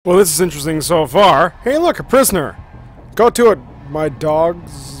Well, this is interesting so far. Hey, look, a prisoner. Go to it, my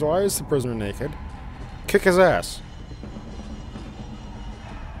dogs. Why is the prisoner naked? Kick his ass.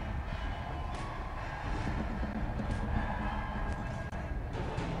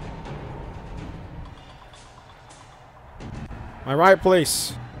 My right,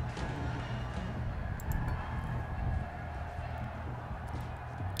 police.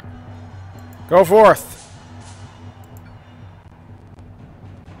 Go forth.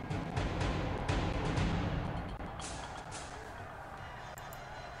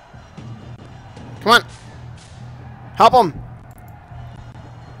 Come on. Help him.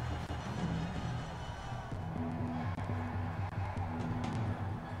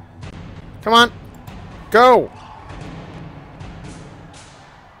 Come on. Go.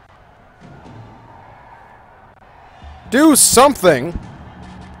 Do something.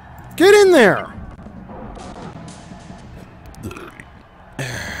 Get in there.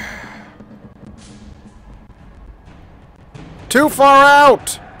 Too far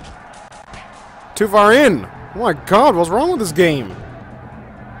out. Too far in. Oh my god, what's wrong with this game?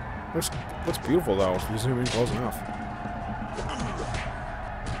 Looks beautiful though, if you zoom in close enough.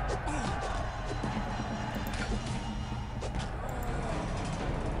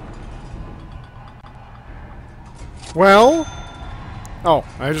 Well? Oh,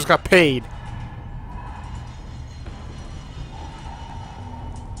 I just got paid.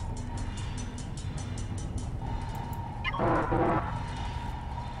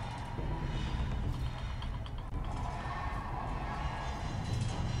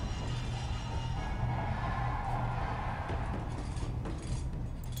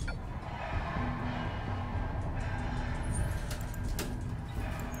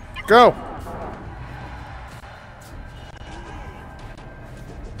 Go!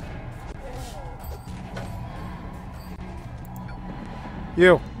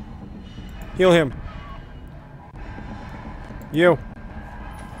 You. Heal him. You.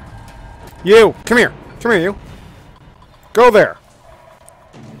 You! Come here! Come here, you! Go there!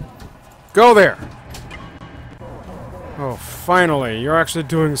 Go there! Oh, finally, you're actually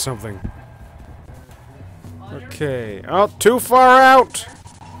doing something. Okay. Oh, too far out!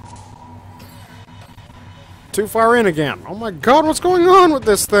 Too far in again. Oh my god, what's going on with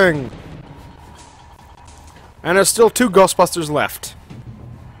this thing? And there's still 2 Ghostbusters left.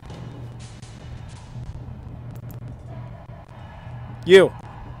 You.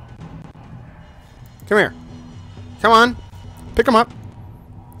 Come here. Come on. Pick him up.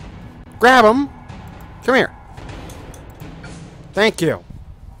 Grab him. Come here. Thank you.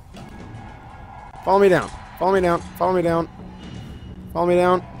 Follow me down. Follow me down. Follow me down. Follow me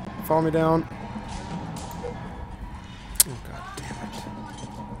down. Follow me down. Oh, god damn it.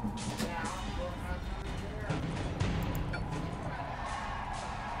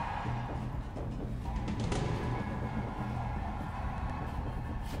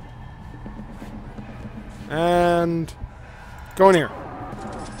 And go in here.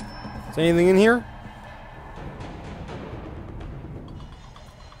 Is anything in here?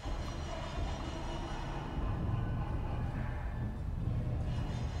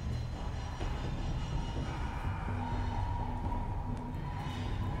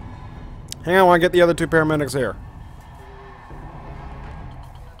 Hang on, I want to get the other 2 paramedics here.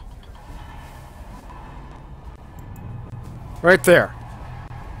 Right there.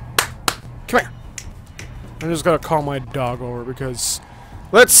 Come here. I'm just gonna call my dog over because...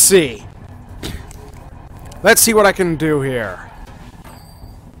 Let's see. Let's see what I can do here.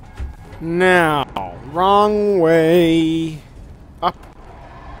 Now, wrong way. Up.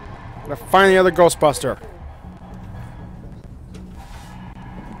 Gotta find the other Ghostbuster.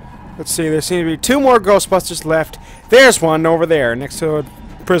 Let's see, there seem to be 2 more Ghostbusters left. There's one over there, next to a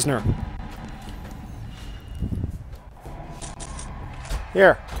prisoner.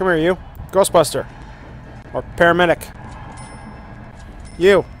 Here, come here, you. Ghostbuster. Or paramedic.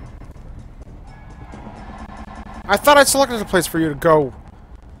 You. I thought I selected a place for you to go.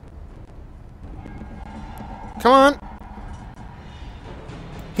 Come on.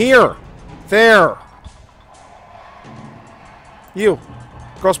 Here. There. You.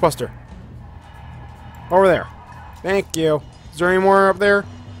 Ghostbuster. Over there. Thank you. Is there any more up there?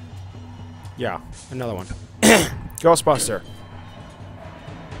 Yeah, another one. Ghostbuster.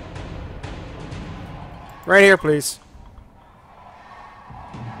 Right here, please.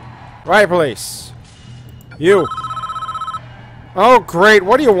 Right, please. You. Oh, great.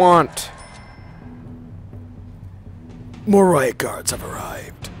 What do you want? More riot guards have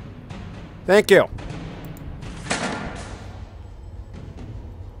arrived. Thank you.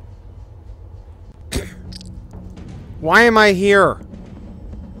 Why am I here?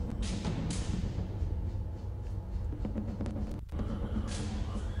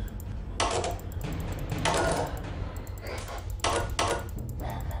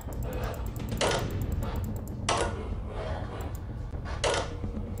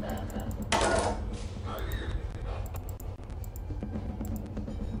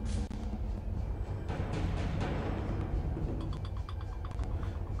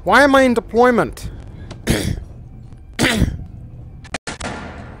 Why am I in deployment?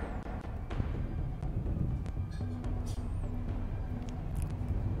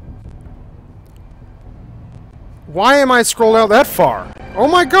 Why am I scrolled out that far? Oh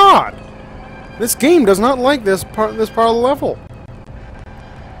my god! This game does not like this part of the level.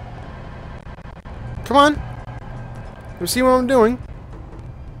 Come on. You see what I'm doing?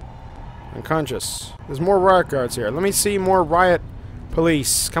 Unconscious. There's more riot guards here. Let me see more riot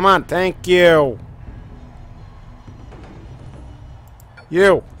police. Come on, thank you.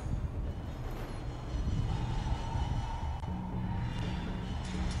 You.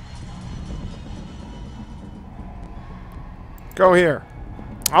 Go here.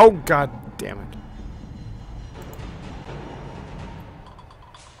 Oh, god damn it.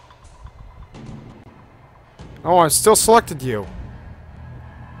 Oh, I still selected you.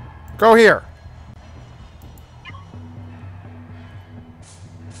 Go here.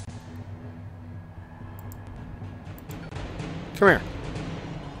 Come here.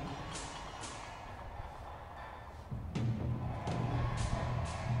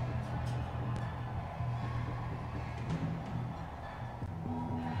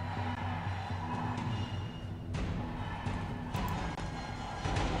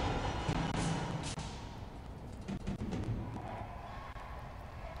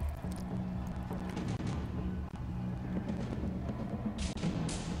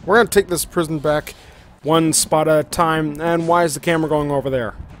 We're gonna take this prison back one spot at a time. And why is the camera going over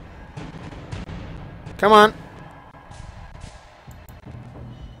there? Come on.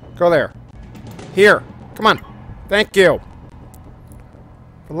 Go there. Here. Come on. Thank you.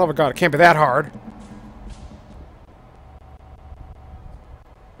 For the love of God, it can't be that hard.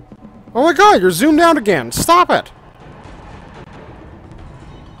 Oh my god, you're zoomed out again. Stop it.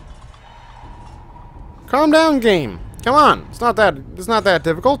 Calm down, game. Come on. It's not that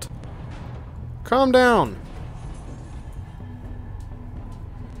difficult. Calm down.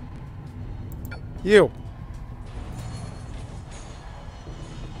 You.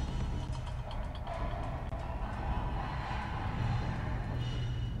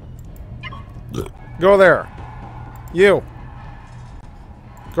 Go there. You.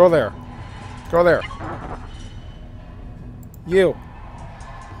 Go there. Go there. You.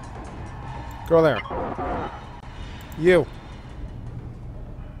 Go there. You.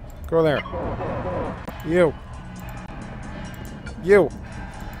 Go there. You. You.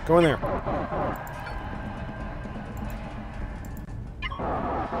 Go in there.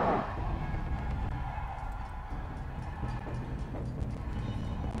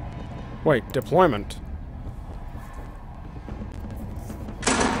 Wait, deployment?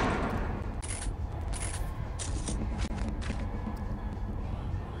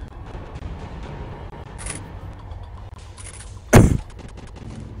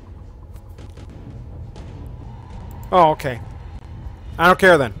 Oh, okay. I don't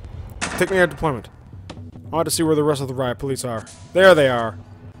care then. Take me out deployment. I want to see where the rest of the riot police are. There they are.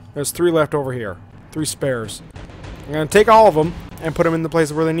 There's 3 left over here. 3 spares. I'm gonna take all of them and put them in the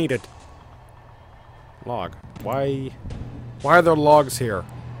places where they need it. Log. Why are there logs here?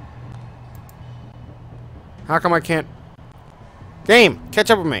 How come I can't... Game! Catch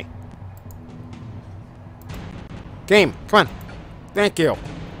up with me! Game! Come on! Thank you!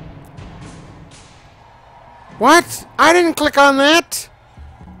 What? I didn't click on that!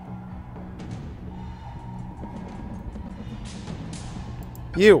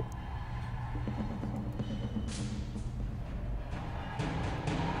 You.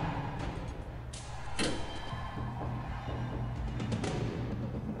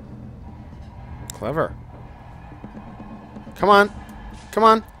 Clever. Come on. Come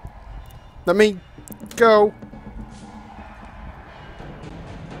on. Let me go.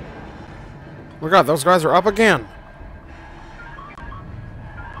 Oh my god, those guys are up again.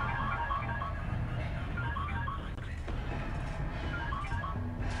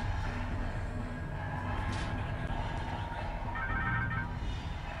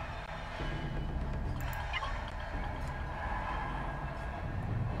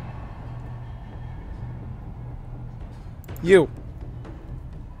 You.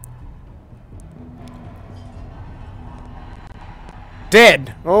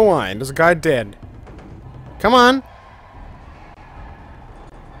 Dead! Oh my, there's a guy dead. Come on!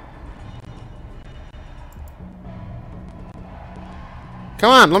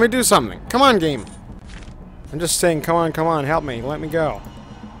 Come on, let me do something. Come on, game. I'm just saying, come on, help me. Let me go.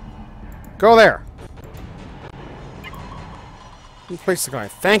 Go there. Replace the guy.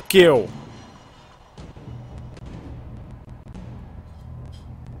 Thank you!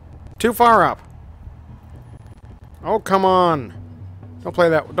 Too far up. Oh, come on. Don't play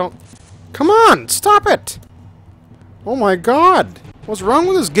that. Don't. Come on! Stop it! Oh my god! What's wrong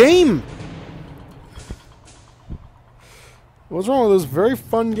with this game? What's wrong with this very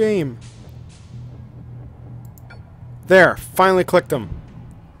fun game? There! Finally clicked them.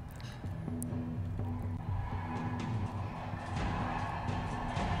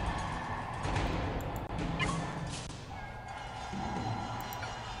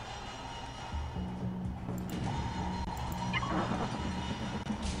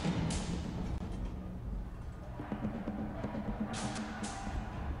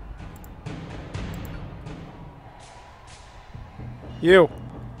 You.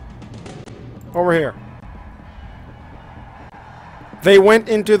 Over here. They went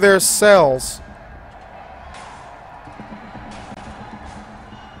into their cells.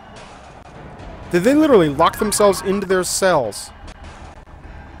 Did they literally lock themselves into their cells?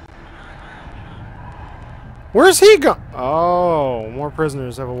 Where's he go? Oh, more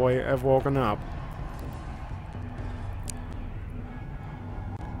prisoners have woken up.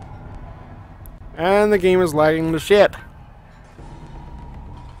 And the game is lagging to shit.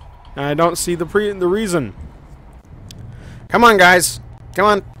 And I don't see the reason. Come on, guys. Come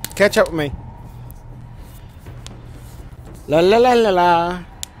on. Catch up with me. La la la la la.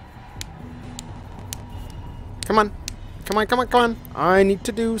 Come on. Come on, come on, come on. I need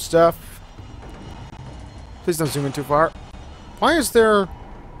to do stuff. Please don't zoom in too far. Why is there a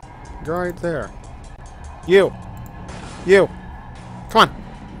guy right there? You. You. Come on.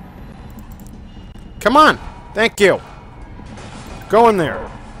 Come on. Thank you. Go in there.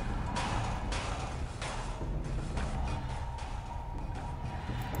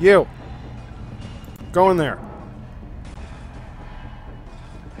 You. Go in there.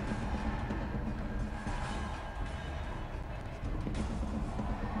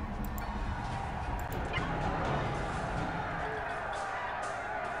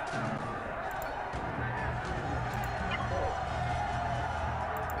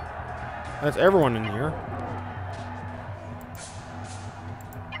 That's everyone in here.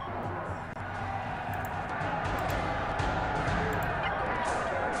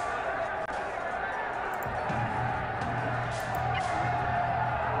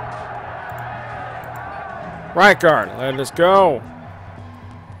 Right guard, let us go.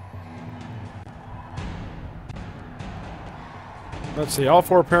 Let's see, all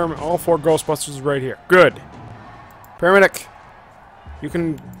four Ghostbusters are right here. Good. Paramedic, you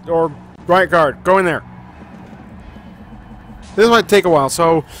can, or right guard, go in there. This might take a while,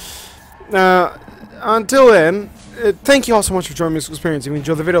 so until then, thank you all so much for joining me in this experience. If you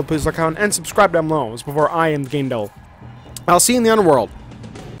enjoyed the video, please like, comment, and subscribe down below. This is before I am the Game Devil. I'll see you in the underworld.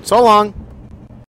 So long.